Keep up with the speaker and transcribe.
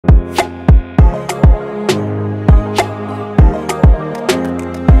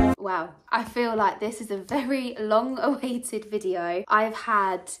Wow, I feel like this is a very long awaited video. I've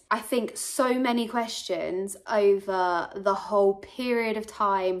had, I think, so many questions over the whole period of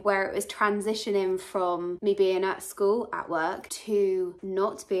time where it was transitioning from me being at school, at work, to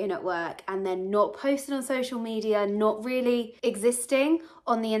not being at work, and then not posting on social media, not really existing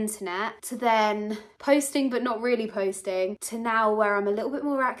on the internet, to then posting but not really posting, to now where I'm a little bit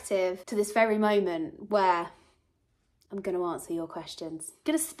more active, to this very moment where I'm going to answer your questions. I'm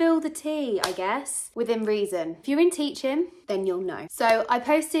going to spill the tea, I guess, within reason. If you're in teaching, then you'll know. So I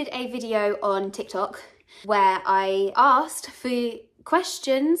posted a video on TikTok where I asked for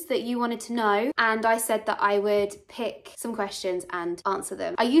questions that you wanted to know, and I said that I would pick some questions and answer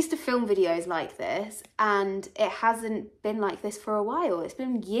them. I used to film videos like this, and it hasn't been like this for a while. It's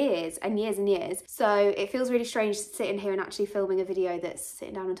been years and years and years. So it feels really strange sitting here and actually filming a video that's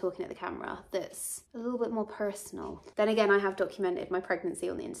sitting down and talking at the camera, that's a little bit more personal. Then again, I have documented my pregnancy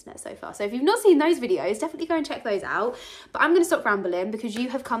on the internet so far. So if you've not seen those videos, definitely go and check those out. But I'm going to stop rambling because you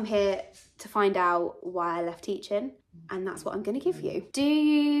have come here to find out why I left teaching, and that's what I'm going to give you. Do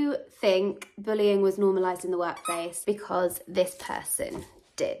you think bullying was normalised in the workplace because this person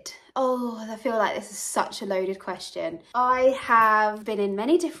did? Oh, I feel like this is such a loaded question. I have been in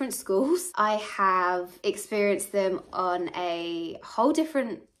many different schools. I have experienced them on a whole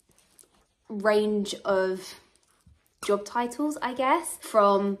different range of job titles, I guess,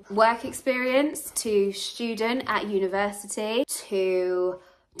 from work experience to student at university to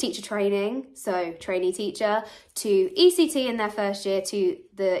teacher training, so trainee teacher, to ECT in their first year to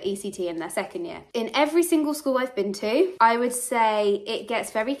the ECT in their second year. In every single school I've been to, I would say it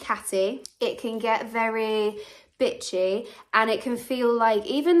gets very catty, it can get very bitchy, and it can feel like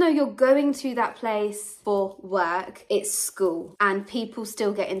even though you're going to that place for work, it's school, and people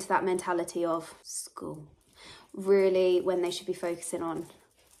still get into that mentality of school, really, when they should be focusing on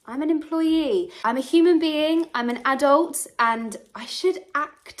I'm an employee, I'm a human being, I'm an adult, and I should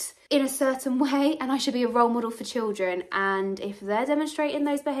act in a certain way, and I should be a role model for children. And if they're demonstrating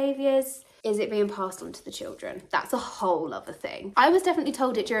those behaviours, is it being passed on to the children? That's a whole other thing. I was definitely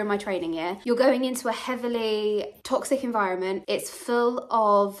told it during my training year. You're going into a heavily toxic environment. It's full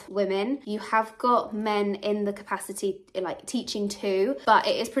of women. You have got men in the capacity, like teaching too, but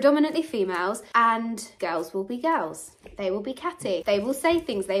it is predominantly females, and girls will be girls. They will be catty. They will say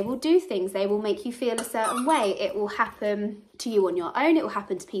things. They will do things. They will make you feel a certain way. It will happen to you on your own. It will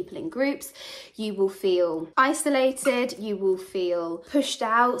happen to people in groups. You will feel isolated. You will feel pushed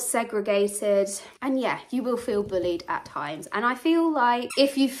out, segregated, and yeah, you will feel bullied at times. And I feel like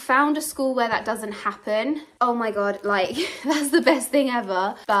if you've found a school where that doesn't happen, oh my God, like that's the best thing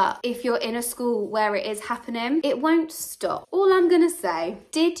ever. But if you're in a school where it is happening, it won't stop. All I'm gonna say,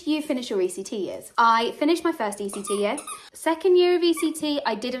 did you finish your ECT years? I finished my first ECT year. Second year of ECT,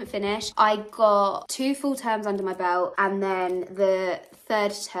 I didn't finish. I got 2 full terms under my belt, and then the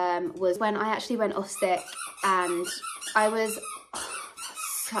third term was when I actually went off sick, and I was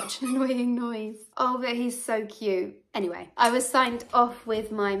such an annoying noise. Oh, but he's so cute. Anyway, I was signed off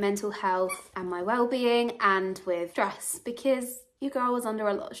with my mental health and my well-being and with stress, because your girl was under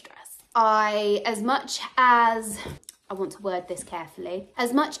a lot of stress. As much as I want to word this carefully,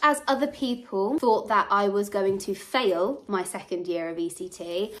 as much as other people thought that I was going to fail my second year of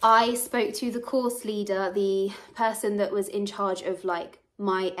ECT, I spoke to the course leader, the person that was in charge of like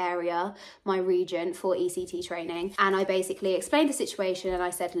my area, my region for ECT training, and I basically explained the situation, and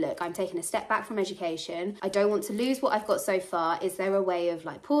I said, look, I'm taking a step back from education. I don't want to lose what I've got so far. Is there a way of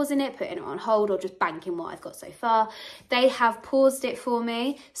like pausing it, putting it on hold, or just banking what I've got so far? They have paused it for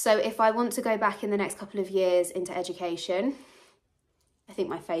me, so if I want to go back in the next couple of years into education, I think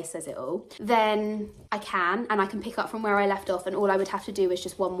my face says it all, then I can, and I can pick up from where I left off, and all I would have to do is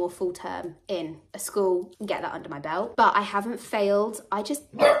just 1 more full term in a school and get that under my belt. But I haven't failed, I just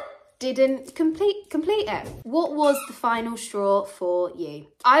didn't complete it. What was the final straw for you?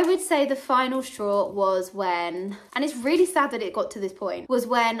 I would say the final straw was when, and it's really sad that it got to this point, was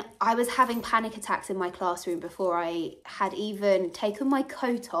when I was having panic attacks in my classroom before I had even taken my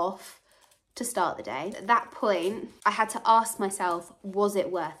coat off to start the day. At that point, I had to ask myself, was it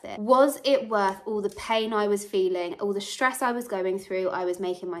worth it? Was it worth all the pain I was feeling, all the stress I was going through? I was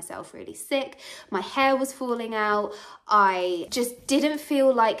making myself really sick. My hair was falling out. I just didn't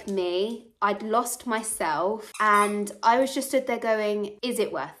feel like me. I'd lost myself, and I was just stood there going, is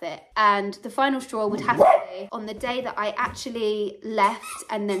it worth it? And the final straw would have to be on the day that I actually left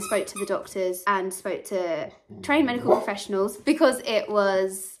and then spoke to the doctors and spoke to trained medical professionals, because it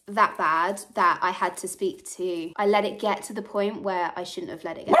was that bad that I had to speak to, I let it get to the point where I shouldn't have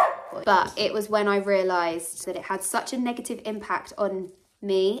let it get to the point. But it was when I realised that it had such a negative impact on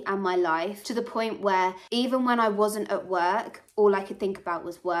me and my life, to the point where even when I wasn't at work, all I could think about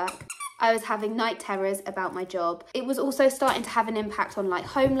was work. I was having night terrors about my job. It was also starting to have an impact on like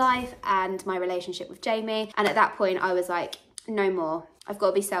home life and my relationship with Jamie. And at that point I was like, no more. I've got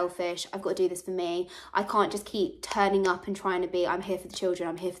to be selfish. I've got to do this for me. I can't just keep turning up and trying to be, I'm here for the children,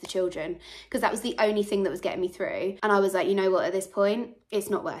 I'm here for the children. Because that was the only thing that was getting me through. And I was like, you know what, at this point,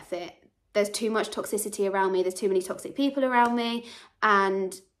 it's not worth it. There's too much toxicity around me. There's too many toxic people around me.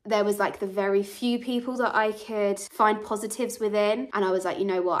 And there was like the very few people that I could find positives within. And I was like, you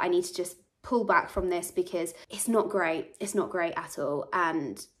know what, I need to just pull back from this because it's not great. It's not great at all.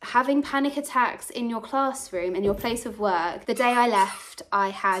 And having panic attacks in your classroom, in your place of work, the day I left, I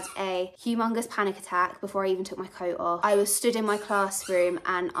had a humongous panic attack before I even took my coat off. I was stood in my classroom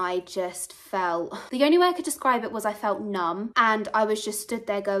and I just felt, the only way I could describe it was I felt numb, and I was just stood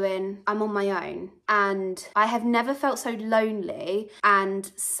there going, I'm on my own. And I have never felt so lonely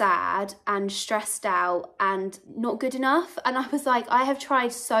and sad and stressed out and not good enough. And I was like, I have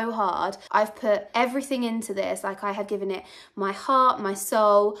tried so hard. I've put everything into this. Like, I have given it my heart, my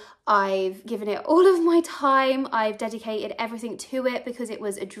soul. I've given it all of my time. I've dedicated everything to it because it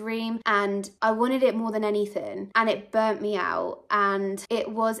was a dream and I wanted it more than anything, and it burnt me out. And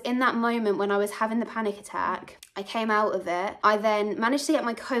it was in that moment when I was having the panic attack, I came out of it. I then managed to get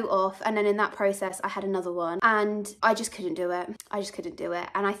my coat off, and then in that process I had another one, and I just couldn't do it. I just couldn't do it.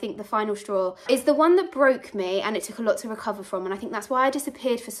 And I think the final straw is the one that broke me, and it took a lot to recover from. And I think that's why I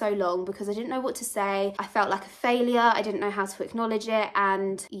disappeared for so long, because I didn't know what to say. I felt like a failure. I didn't know how to acknowledge it.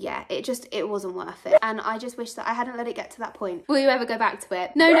 And yeah, it wasn't worth it. And I just wish that I hadn't let it get to that point. Will you ever go back to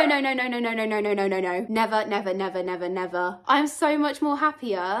it? No, no, no, no, no, no, no, no, no, no, no, no, no. Never, never, never, never, never. I'm so much more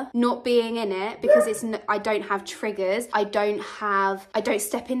happier not being in it, because I don't have triggers. I don't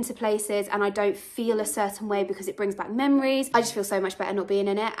step into places and I don't feel a certain way because it brings back memories. I just feel so much better not being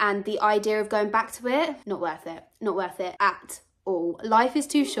in it. And the idea of going back to it, not worth it. Not worth it at all. Life is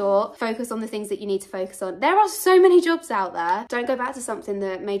too short. Focus on the things that you need to focus on. There are so many jobs out there. Don't go back to something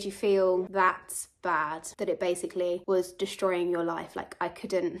that made you feel that bad, that it basically was destroying your life. Like, I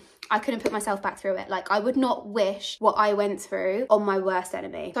couldn't put myself back through it. Like, I would not wish what I went through on my worst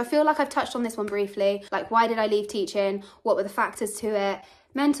enemy. So I feel like I've touched on this one briefly. Like, why did I leave teaching? What were the factors to it?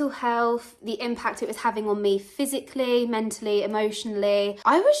 Mental health, the impact it was having on me physically, mentally, emotionally.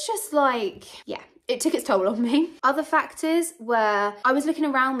 I was just like, yeah, it took its toll on me. Other factors were, I was looking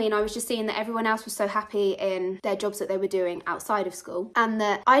around me and I was just seeing that everyone else was so happy in their jobs that they were doing outside of school, and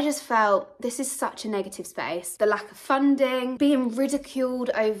that I just felt this is such a negative space. The lack of funding, being ridiculed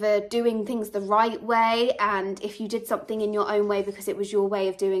over doing things the right way, and if you did something in your own way because it was your way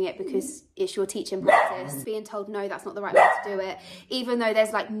of doing it, because it's your teaching practice, being told no, that's not the right way to do it, even though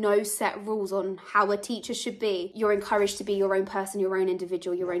there's like no set rules on how a teacher should be. You're encouraged to be your own person, your own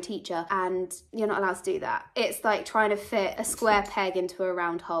individual, your own teacher, and you're not allowed to do that. It's like trying to fit a square peg into a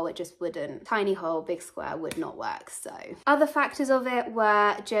round hole. It just wouldn't. Tiny hole, big square would not work. So other factors of it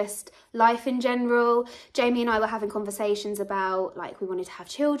were just life in general. Jamie and I were having conversations about, like, we wanted to have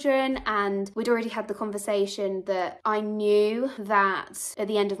children, and we'd already had the conversation that I knew that at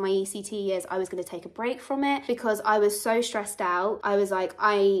the end of my ECT years I was going to take a break from it because I was so stressed out. I was like,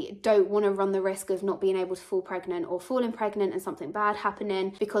 I don't want to run the risk of not being able to fall pregnant or falling pregnant and something bad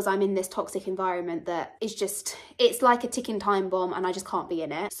happening, because I'm in this toxic environment that is just, it's like a ticking time bomb and I just can't be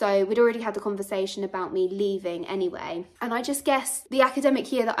in it. So we'd already had the conversation about me leaving anyway. And I just guess the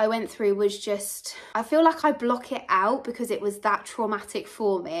academic year that I went through was just, I feel like I block it out because it was that traumatic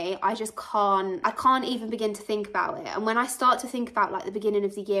for me. I can't even begin to think about it. And when I start to think about like the beginning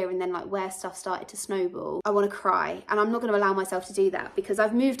of the year and then like where stuff started to snowball, I want to cry. And I'm not going to allow myself to do that because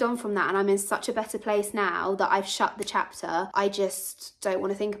I've moved on from that and I'm in such a better place now that I've shut the chapter. I just don't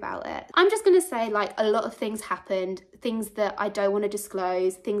want to think about it. I'm just going to say, like, a lot of things happened, things that I don't want to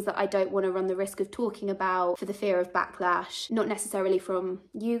disclose, things that I don't want to run the risk of talking about for the fear of backlash, not necessarily from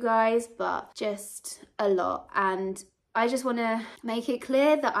you guys, but just a lot. And I just want to make it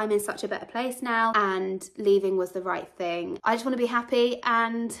clear that I'm in such a better place now and leaving was the right thing. I just want to be happy,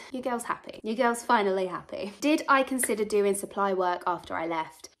 and your girl's happy. Your girl's finally happy. Did I consider doing supply work after I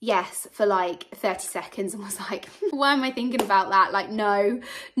left? Yes, for like 30 seconds, and was like, why am I thinking about that? Like, no,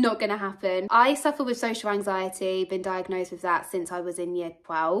 not gonna happen. I suffer with social anxiety, been diagnosed with that since I was in year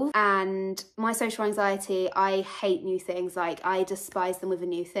 12. And my social anxiety, I hate new things. Like, I despise them with a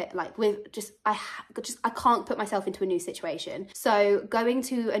new thing. Like, with I can't put myself into a new situation. So going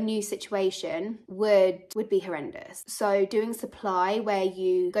to a new situation would be horrendous. So doing supply, where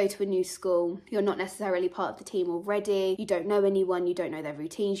you go to a new school, you're not necessarily part of the team already, you don't know anyone, you don't know their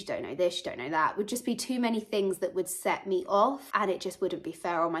routines, you don't know this, you don't know that, would just be too many things that would set me off, and it just wouldn't be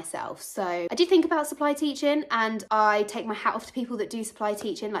fair on myself. So I did think about supply teaching, and I take my hat off to people that do supply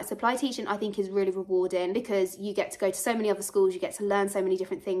teaching. Like, supply teaching I think is really rewarding because you get to go to so many other schools, you get to learn so many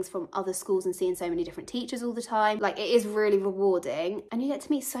different things from other schools and seeing so many different teachers all the time. Like, it is really rewarding, and you get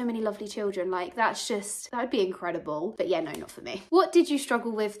to meet so many lovely children. Like, that would be incredible. But yeah, no, not for me. What did you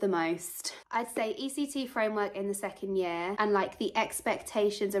struggle with the most? I'd say ECT framework in the second year, and like the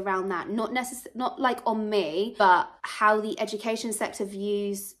expectations around that, not like on me, but how the education sector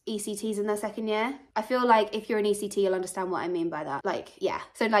views ECTs in their second year. I feel like if you're an ECT, you'll understand what I mean by that. Like, yeah.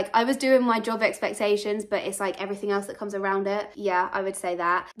 So like, I was doing my job expectations, but it's like everything else that comes around it. Yeah, I would say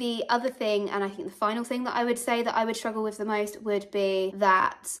that. The other thing, and I think the final thing that I would say that I would struggle with the most would be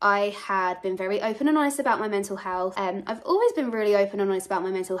that I had been very open and honest about my mental health. I've always been really open and honest about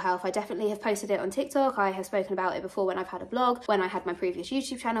my mental health. I definitely have posted it on TikTok. I have spoken about it before when I've had a blog. When I had my previous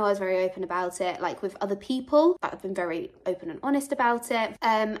YouTube channel, I was very open about it. Like, with other people, I've been very open and honest about it.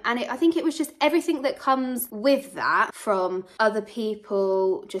 I think it was just everything that comes with that from other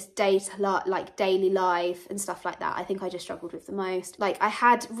people, just daily life and stuff like that. I think I just struggled with the most. Like, I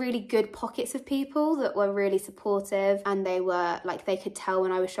had really good pockets of people that were really supportive, and they were like, they could tell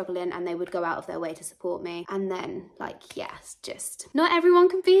when I was struggling and they would go out of their way to support me. And then like, yes, just not everyone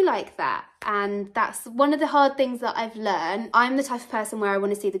can be like that. And that's one of the hard things that I've learned. I'm the type of person where I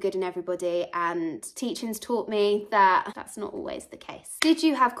want to see the good in everybody, and teaching's taught me that that's not always the case. Did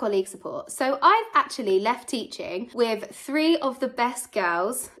you have colleague support? So I've actually left teaching with 3 of the best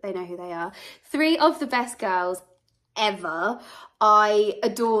girls, they know who they are, 3 of the best girls ever. I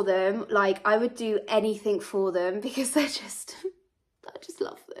adore them. Like, I would do anything for them because I just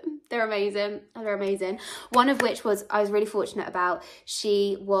love them. They're amazing. They're amazing. One of which I was really fortunate about.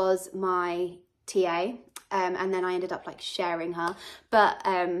 She was my TA. And then I ended up like sharing her, but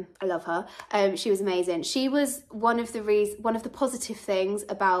I love her. She was amazing. She was one of the positive things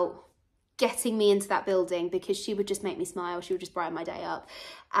about getting me into that building, because she would just make me smile. She would just brighten my day up.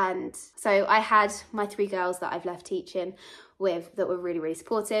 And so I had my 3 girls that I've left teaching with that were really, really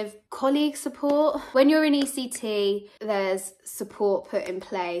supportive. Colleague support. When you're in ECT, there's support put in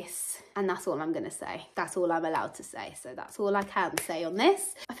place, and that's all I'm going to say. That's all I'm allowed to say. So that's all I can say on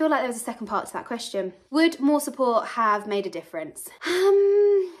this. I feel like there was a second part to that question. Would more support have made a difference?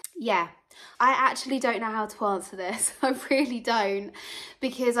 Yeah. I actually don't know how to answer this. I really don't,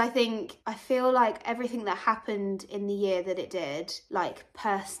 because I feel like everything that happened in the year that it did, like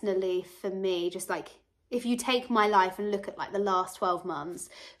personally for me, just like if you take my life and look at like the last 12 months,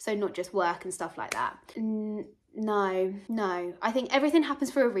 so not just work and stuff like that. No. I think everything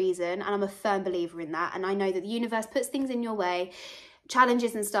happens for a reason, and I'm a firm believer in that. And I know that the universe puts things in your way,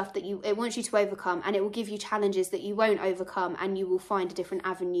 challenges and stuff that it wants you to overcome, and it will give you challenges that you won't overcome, and you will find a different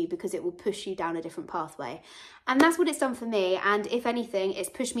avenue because it will push you down a different pathway. And that's what it's done for me. And if anything, it's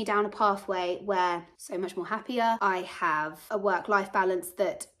pushed me down a pathway where so much more happier. I have a work-life balance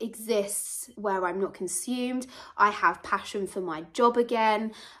that exists where I'm not consumed. I have passion for my job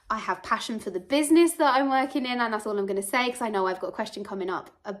again. I have passion for the business that I'm working in, and that's all I'm going to say, because I know I've got a question coming up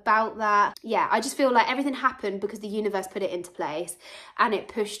about that. Yeah, I just feel like everything happened because the universe put it into place, and it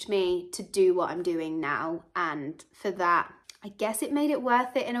pushed me to do what I'm doing now. And for that, I guess it made it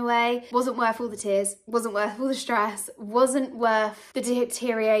worth it in a way. Wasn't worth all the tears, wasn't worth all the stress, wasn't worth the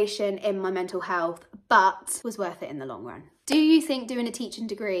deterioration in my mental health, but was worth it in the long run. Do you think doing a teaching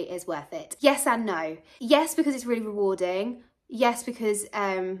degree is worth it? Yes and no. Yes, because it's really rewarding. Yes, because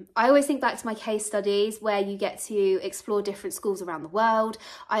I always think back to my case studies where you get to explore different schools around the world.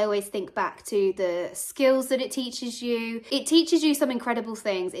 I always think back to the skills that it teaches you. It teaches you some incredible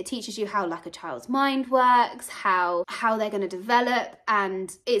things. It teaches you how like a child's mind works, how they're going to develop.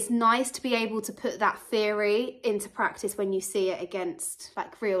 And it's nice to be able to put that theory into practice when you see it against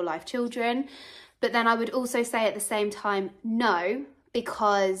like real life children. But then I would also say at the same time, no,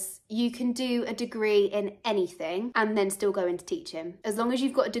 because you can do a degree in anything and then still go into teaching. As long as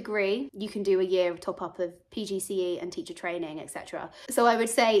you've got a degree, you can do a year of top up of PGCE and teacher training, etc. So I would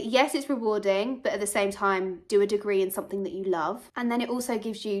say, yes, it's rewarding, but at the same time, do a degree in something that you love. And then it also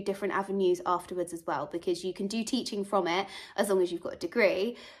gives you different avenues afterwards as well, because you can do teaching from it as long as you've got a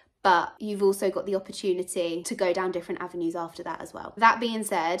degree, but you've also got the opportunity to go down different avenues after that as well. That being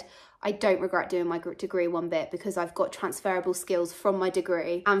said, I don't regret doing my degree one bit, because I've got transferable skills from my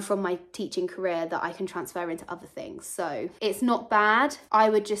degree and from my teaching career that I can transfer into other things. So it's not bad. I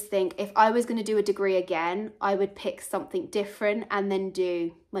would just think if I was going to do a degree again, I would pick something different and then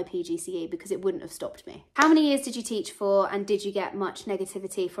do my PGCE, because it wouldn't have stopped me. How many years did you teach for, and did you get much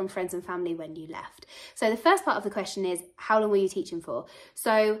negativity from friends and family when you left? So the first part of the question is, how long were you teaching for?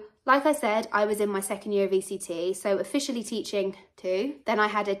 So like I said, I was in my second year of ECT, so officially teaching 2. Then I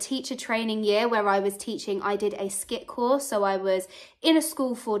had a teacher training year where I was teaching. I did a skit course, so I was in a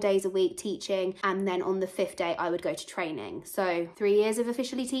school 4 days a week teaching, and then on the 5th day I would go to training. So 3 years of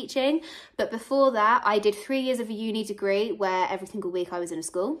officially teaching. But before that, I did 3 years of a uni degree where every single week I was in a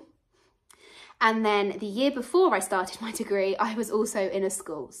school. And then the year before I started my degree, I was also in a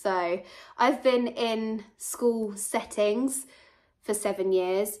school. So I've been in school settings for 7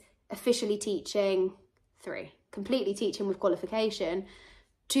 years, officially teaching 3, completely teaching with qualification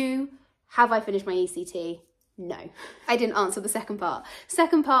 2. Have I finished my ECT? No. I didn't answer the second part.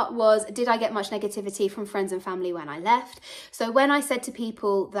 Second part was, did I get much negativity from friends and family when I left? So when I said to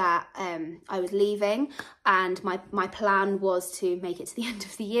people that I was leaving, and my plan was to make it to the end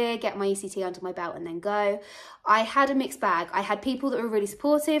of the year, get my ECT under my belt and then go, I had a mixed bag. I had people that were really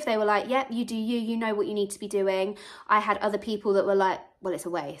supportive. They were like, yep, you do you know what you need to be doing. I had other people that were like, well, it's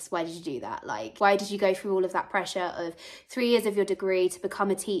a waste. Why did you do that? Like, why did you go through all of that pressure of 3 years of your degree to become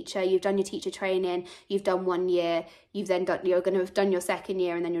a teacher? You've done your teacher training, you've done 1 year, you're going to have done your second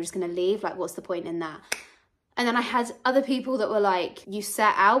year, and then you're just going to leave. Like, what's the point in that? And then I had other people that were like, you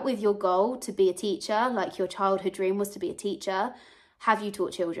set out with your goal to be a teacher, like your childhood dream was to be a teacher. Have you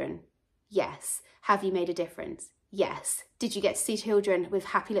taught children? Yes. Have you made a difference? Yes. Did you get to see children with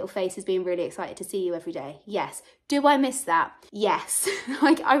happy little faces being really excited to see you every day? Yes. Do I miss that? Yes.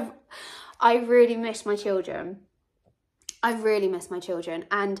 Like, I really miss my children. I really miss my children.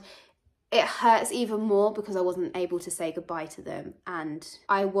 And it hurts even more because I wasn't able to say goodbye to them. And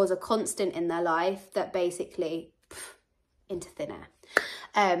I was a constant in their life that basically into thin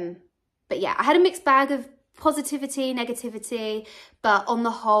air. But yeah, I had a mixed bag of positivity, negativity, but on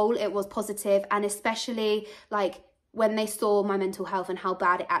the whole it was positive. And especially like when they saw my mental health and how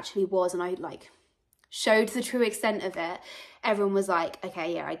bad it actually was, and I like showed the true extent of it, everyone was like,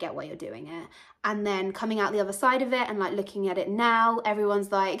 okay, yeah, I get why you're doing it. And then coming out the other side of it and like looking at it now,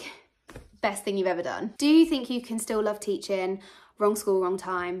 everyone's like, best thing you've ever done. Do you think you can still love teaching? Wrong school, wrong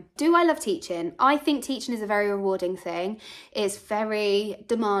time. Do I love teaching? I think teaching is a very rewarding thing. It's very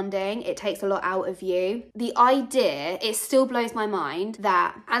demanding. It takes a lot out of you. The idea, it still blows my mind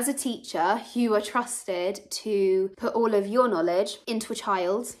that as a teacher, you are trusted to put all of your knowledge into a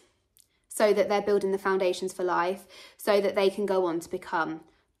child so that they're building the foundations for life, so that they can go on to become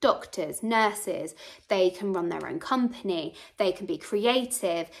doctors, nurses, they can run their own company, they can be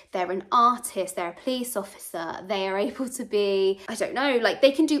creative, they're an artist, they're a police officer, they are able to be, I don't know, like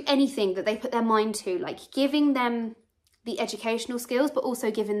they can do anything that they put their mind to, like giving them the educational skills, but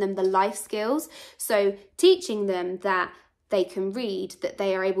also giving them the life skills. So teaching them that they can read, that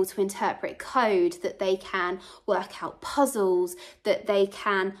they are able to interpret code, that they can work out puzzles, that they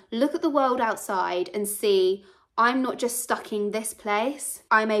can look at the world outside and see, I'm not just stuck in this place.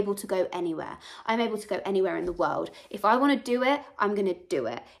 I'm able to go anywhere. I'm able to go anywhere in the world. If I want to do it, I'm going to do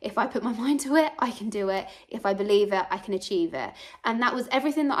it. If I put my mind to it, I can do it. If I believe it, I can achieve it. And that was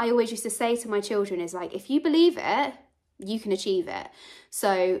everything that I always used to say to my children is like, if you believe it, you can achieve it.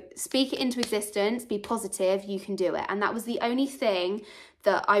 So speak it into existence, be positive, you can do it. And that was the only thing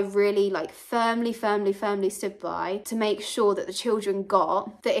that I really like firmly stood by, to make sure that the children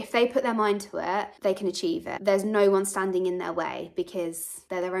got that if they put their mind to it, they can achieve it. There's no one standing in their way because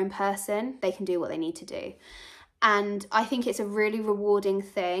they're their own person. They can do what they need to do. And I think it's a really rewarding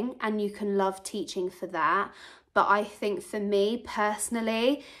thing, and you can love teaching for that. But I think for me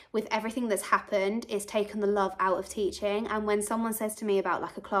personally, with everything that's happened, it's taken the love out of teaching. And when someone says to me about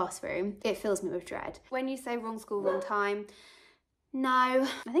like a classroom, it fills me with dread. When you say wrong school, wrong time, no,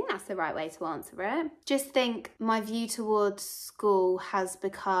 I think that's the right way to answer it. Just think my view towards school has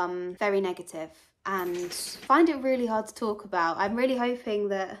become very negative and find it really hard to talk about. I'm really hoping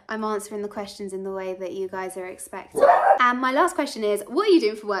that I'm answering the questions in the way that you guys are expecting. And my last question is, what are you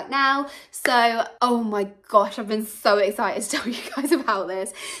doing for work now? So, oh my gosh, I've been so excited to tell you guys about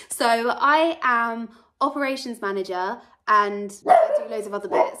this. So I am operations manager and I do loads of other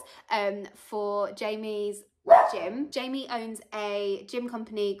bits for Jamie's gym. Jamie owns a gym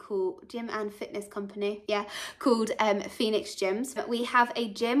and fitness company, called Phoenix Gyms. But we have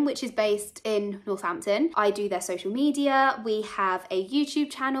a gym which is based in Northampton. I do their social media. We have a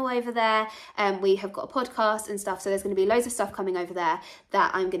YouTube channel over there, and we have got a podcast and stuff. So there's going to be loads of stuff coming over there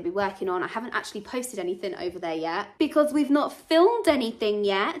that I'm going to be working on. I haven't actually posted anything over there yet because we've not filmed anything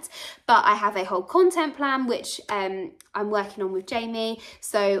yet, but I have a whole content plan which I'm working on with Jamie.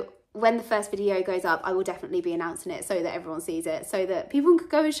 So when the first video goes up, I will definitely be announcing it so that everyone sees it, so that people can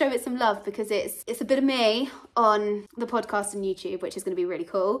go and show it some love, because it's a bit of me on the podcast and YouTube, which is going to be really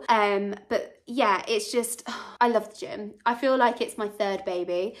cool. But yeah, it's just, I love the gym. I feel like it's my third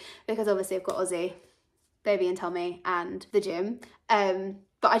baby, because obviously I've got Aussie, Baby and Tommy, and the gym.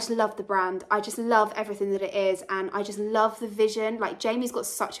 But I just love the brand. I just love everything that it is. And I just love the vision. Like, Jamie's got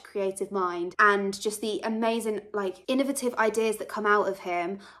such a creative mind, and just the amazing, like, innovative ideas that come out of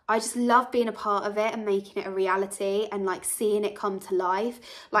him. I just love being a part of it and making it a reality and like seeing it come to life.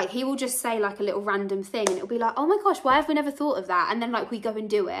 Like, he will just say like a little random thing and it'll be like, oh my gosh, why have we never thought of that? And then like we go and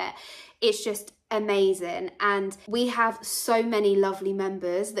do it. It's just amazing. And we have so many lovely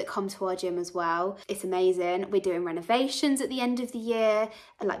members that come to our gym as well. It's amazing. We're doing renovations at the end of the year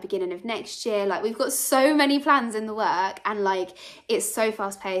and like beginning of next year. Like, we've got so many plans in the work, and like it's so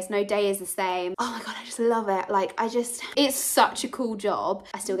fast paced. No day is the same. Oh my god, I just love it. Like, it's such a cool job.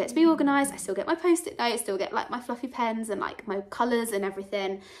 I still get to be organized. I still get my post-it notes, still get like my fluffy pens and like my colors and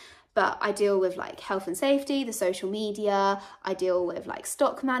everything. But I deal with like health and safety, the social media, I deal with like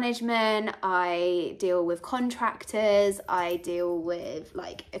stock management, I deal with contractors, I deal with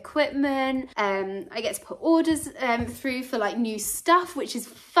like equipment, I get to put orders through for like new stuff, which is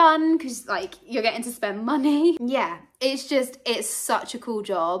fun because like you're getting to spend money. Yeah, it's such a cool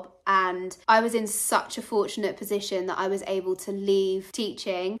job. And I was in such a fortunate position that I was able to leave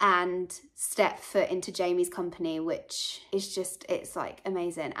teaching and step foot into Jamie's company, which is just, it's like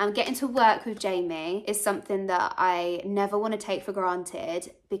amazing. And getting to work with Jamie is something that I never want to take for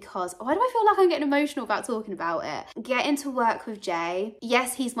granted, because why do I feel like I'm getting emotional about talking about it? Getting to work with Jay,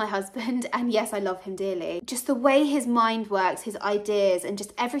 yes, he's my husband, and yes, I love him dearly. Just the way his mind works, his ideas, and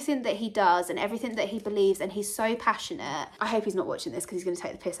just everything that he does and everything that he believes, and he's so passionate. I hope he's not watching this because he's going to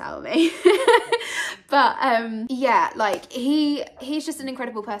take the piss out of me. But yeah, like he's just an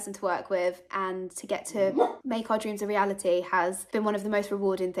incredible person to work with, and to get to make our dreams a reality has been one of the most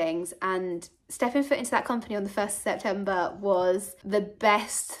rewarding things. And stepping foot into that company on the 1st of September was the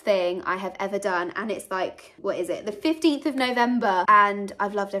best thing I have ever done. And it's like, what is it? The 15th of November. And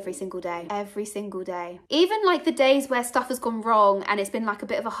I've loved every single day. Every single day. Even like the days where stuff has gone wrong and it's been like a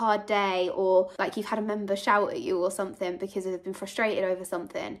bit of a hard day, or like you've had a member shout at you or something because they've been frustrated over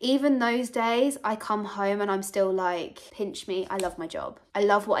something. Even those days, I come home and I'm still like, pinch me. I love my job. I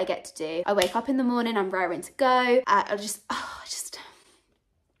love what I get to do. I wake up in the morning, I'm raring to go. I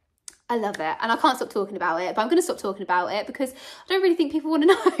love it, and I can't stop talking about it, but I'm going to stop talking about it because I don't really think people want to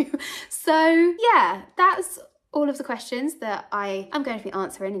know. So yeah, that's all of the questions that I am going to be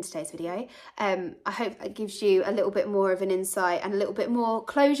answering in today's video. I hope it gives you a little bit more of an insight and a little bit more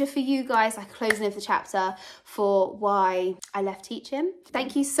closure for you guys, like closing of the chapter for why I left teaching.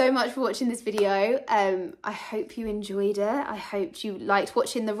 Thank you so much for watching this video. I hope you enjoyed it. I hope you liked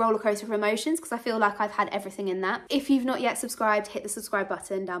watching the roller coaster of emotions, because I feel like I've had everything in that. If you've not yet subscribed, hit the subscribe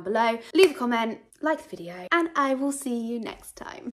button down below, leave a comment, like the video, and I will see you next time.